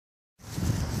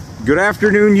Good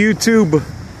afternoon, YouTube.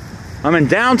 I'm in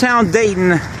downtown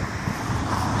Dayton,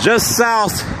 just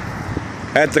south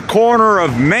at the corner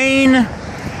of Main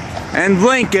and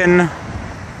Lincoln.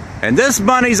 And this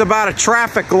money's about a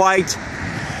traffic light.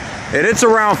 And it's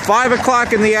around 5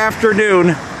 o'clock in the afternoon.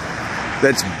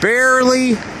 That's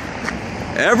barely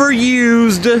ever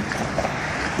used. The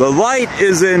light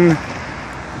is in,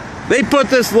 they put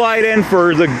this light in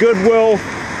for the Goodwill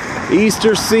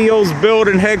Easter Seals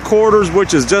building headquarters,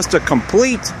 which is just a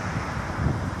complete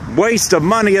waste of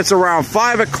money. It's around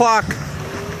 5 o'clock,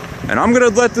 and I'm gonna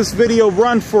let this video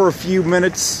run for a few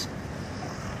minutes.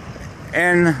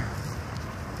 And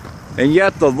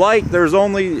yet the light, there was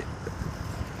only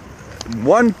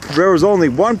one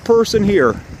person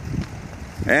here,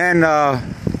 and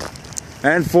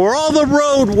for all the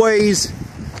roadways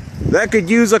that could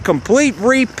use a complete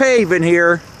repaving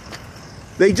here,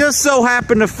 they just so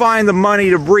happen to find the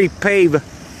money to repave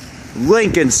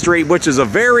Lincoln Street, which is a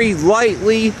very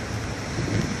lightly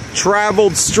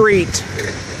traveled street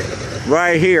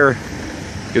right here.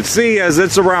 You can see as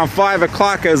it's around 5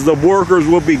 o'clock, as the workers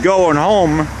will be going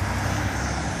home,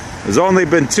 there's only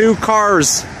been 2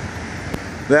 cars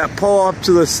that pull up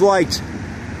to this light.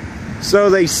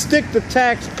 So they stick the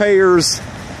taxpayers,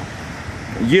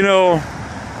 you know,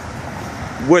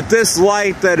 with this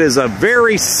light that is a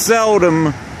very seldom,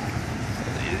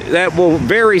 that will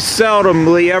very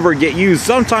seldomly ever get used.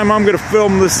 Sometime I'm going to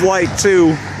film this light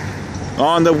too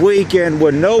on the weekend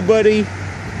when nobody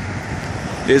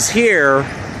is here.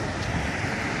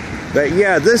 But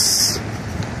yeah, this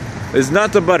is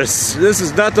nothing but a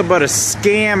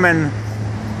scam,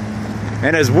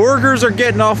 and as workers are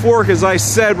getting off work, as I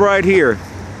said right here,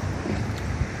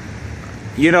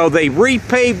 you know, they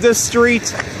repaved this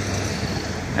street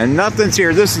and nothing's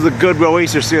here. This is the Goodwill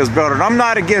Easter Seals building. I'm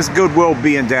not against Goodwill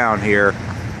being down here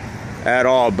at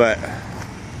all, but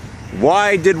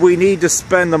why did we need to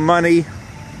spend the money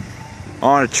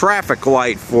on a traffic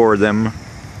light for them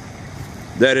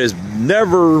that is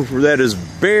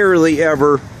barely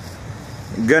ever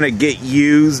gonna get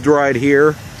used right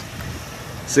here?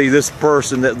 See, this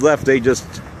person that left, they just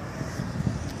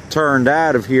turned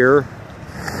out of here.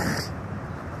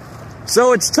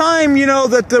 So it's time, you know,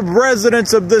 that the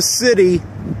residents of this city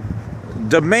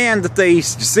demand that they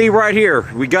see right here.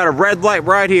 We got a red light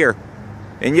right here.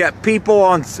 And yet people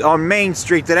on Main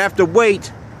Street that have to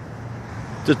wait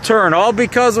to turn, all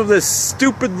because of this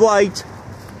stupid light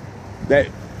that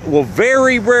will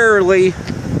very rarely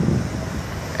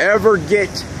ever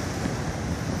get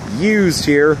used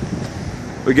here.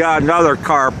 We got another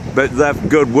car that left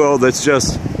Goodwill that's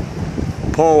just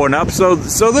pulling up. So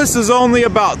this is only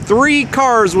about 3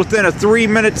 cars within a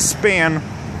 3-minute span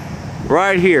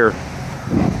right here.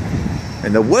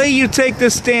 And the way you take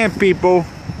this stand, people,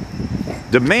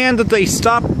 demand that they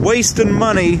stop wasting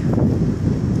money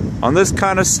on this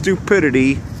kind of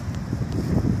stupidity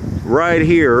right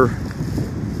here.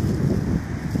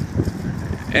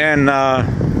 And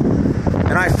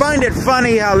I find it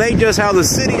funny how the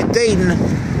city of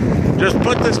Dayton just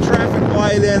put this traffic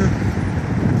light in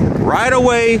right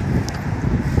away,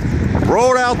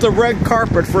 rolled out the red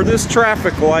carpet for this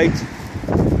traffic light.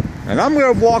 And I'm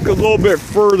going to walk a little bit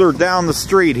further down the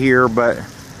street here, but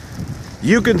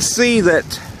you can see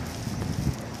that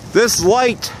this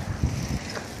light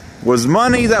was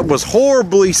money that was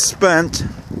horribly spent.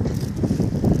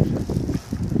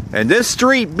 And this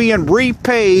street being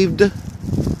repaved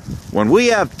when we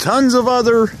have tons of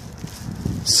other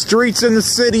streets in the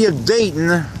city of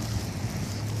Dayton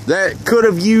that could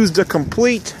have used a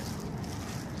complete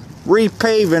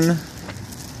repaving,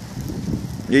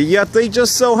 yet they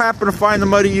just so happen to find the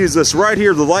money to use this. Right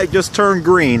here, the light just turned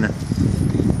green,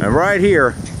 and right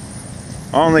here,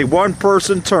 only one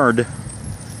person turned.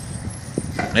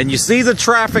 And you see the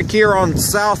traffic here on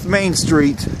South Main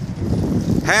Street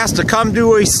has to come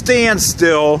to a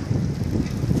standstill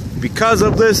because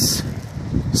of this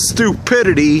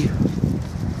stupidity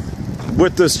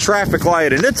with this traffic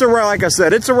light. And it's around, like I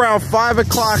said, it's around 5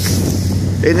 o'clock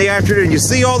in the afternoon. You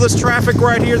see all this traffic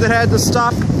right here that had to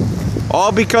stop?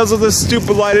 All because of this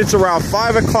stupid light. It's around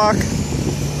 5 o'clock,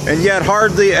 and yet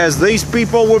hardly, as these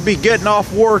people would be getting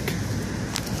off work,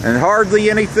 and hardly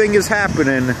anything is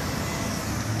happening.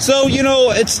 So, you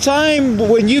know, it's time,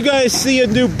 when you guys see a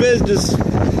new business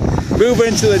move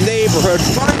into the neighborhood,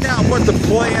 find out what the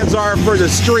plans are for the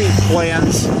street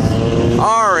plans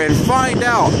are, and find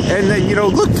out, and then, you know,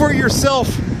 look for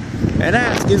yourself and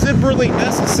ask, is it really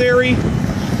necessary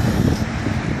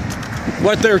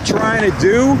what they're trying to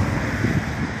do?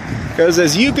 Because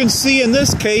as you can see in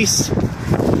this case,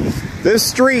 this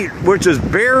street, which is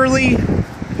barely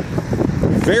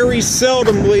very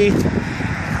seldomly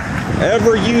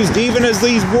ever used, even as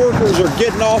these workers are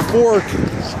getting off work.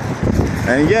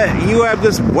 And yet you have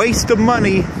this waste of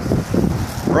money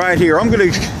right here. I'm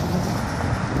gonna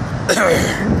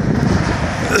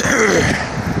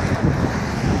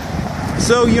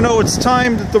so, you know, it's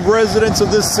time that the residents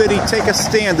of this city take a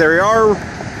stand. They are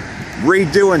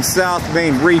redoing South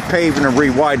Main, repaving and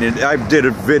rewidening. I did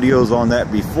videos on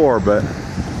that before, but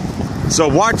so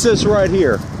watch this right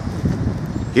here.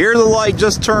 Here the light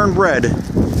just turned red,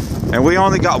 and we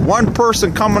only got one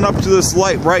person coming up to this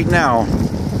light right now.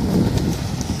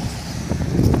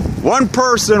 One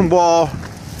person, while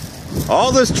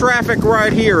all this traffic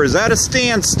right here is at a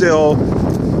standstill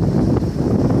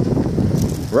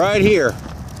right here.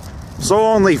 So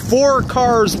only 4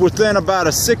 cars within about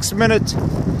a 6-minute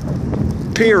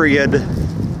period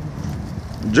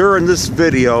during this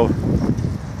video.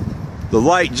 The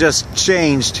light just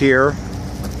changed here.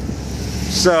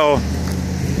 So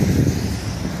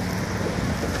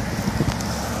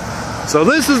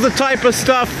this is the type of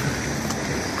stuff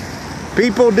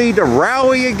people need to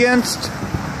rally against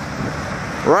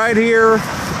right here.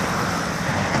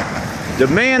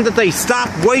 Demand that they stop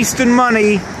wasting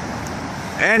money,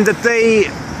 and that they,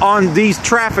 on these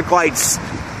traffic lights,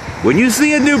 when you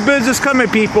see a new business coming,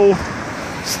 people,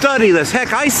 study this.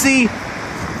 Heck, I see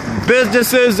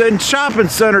businesses and shopping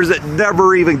centers that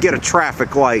never even get a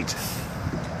traffic light.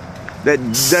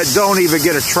 That don't even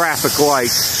get a traffic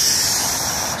light.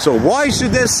 So why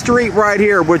should this street right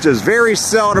here, which is very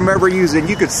seldom ever used, and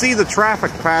you can see the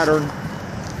traffic pattern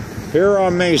here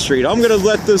on Main Street. I'm gonna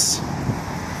let this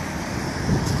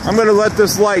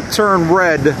light turn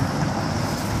red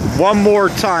one more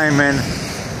time, and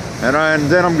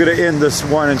then I'm gonna end this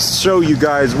one and show you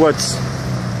guys what's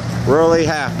really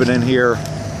happening here.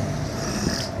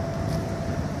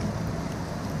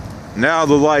 Now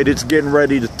the light, it's getting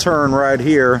ready to turn right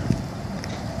here.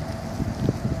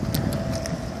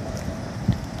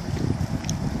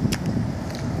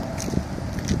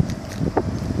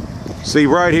 See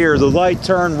right here, the light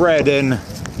turned red and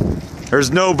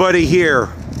there's nobody here.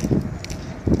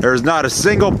 There's not a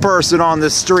single person on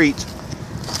this street.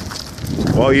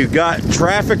 Well, you've got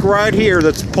traffic right here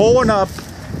that's pulling up.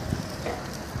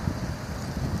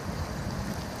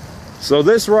 So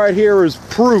this right here is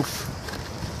proof.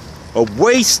 A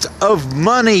waste of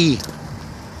money.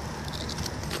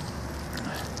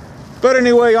 But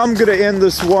anyway, I'm gonna end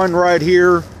this one right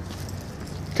here,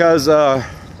 because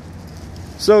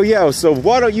so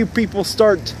why don't you people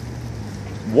start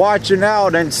watching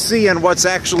out and seeing what's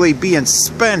actually being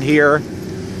spent here.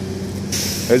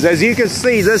 As you can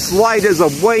see, this light is a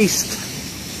waste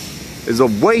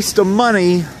of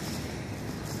money.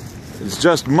 It's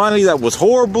just money that was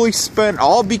horribly spent,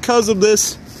 all because of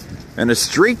this. And a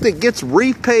street that gets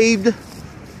repaved,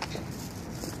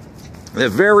 that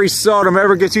very seldom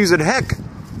ever gets used. And heck,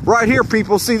 right here,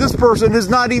 people, see, this person is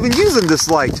not even using this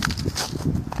light.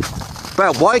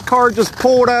 That white car just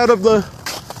pulled out of the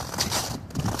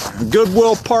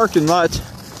Goodwill parking lot,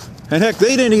 and heck,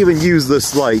 they didn't even use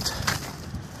this light.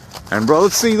 And bro,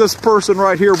 let's see this person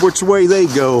right here, which way they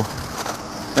go.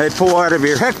 They pull out of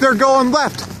here. Heck, they're going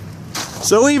left.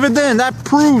 So even then, that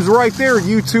proves right there,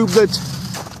 YouTube,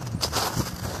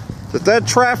 that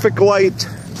traffic light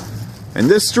and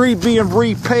this street being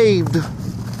repaved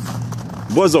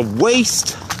was a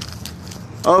waste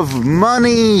of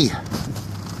money.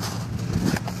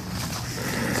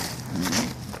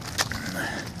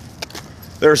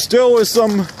 There still is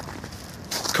some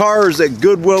cars at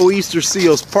Goodwill Easter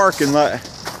Seals parking lot,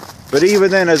 but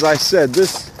even then, as I said,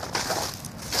 this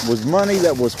was money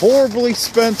that was horribly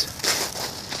spent,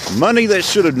 money that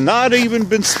should have not even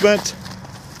been spent.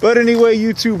 But anyway,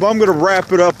 YouTube, I'm going to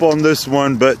wrap it up on this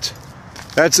one, but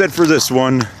that's it for this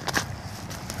one.